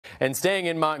And staying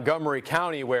in Montgomery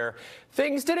County, where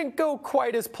things didn't go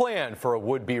quite as planned for a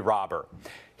would-be robber.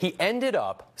 He ended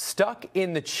up stuck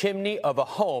in the chimney of a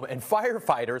home, and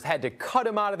firefighters had to cut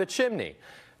him out of the chimney.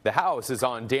 The house is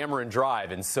on Dameron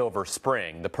Drive in Silver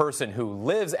Spring. The person who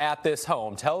lives at this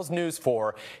home tells News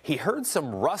 4 he heard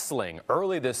some rustling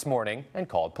early this morning and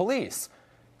called police.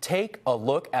 Take a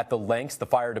look at the lengths the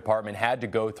fire department had to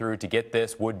go through to get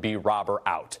this would-be robber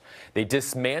out. They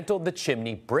dismantled the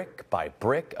chimney brick by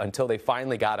brick until they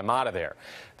finally got him out of there.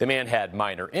 The man had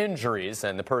minor injuries,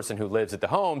 and the person who lives at the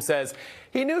home says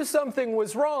he knew something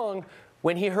was wrong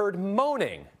when he heard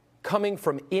moaning coming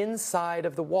from inside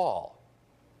of the wall.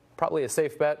 Probably a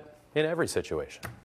safe bet in every situation.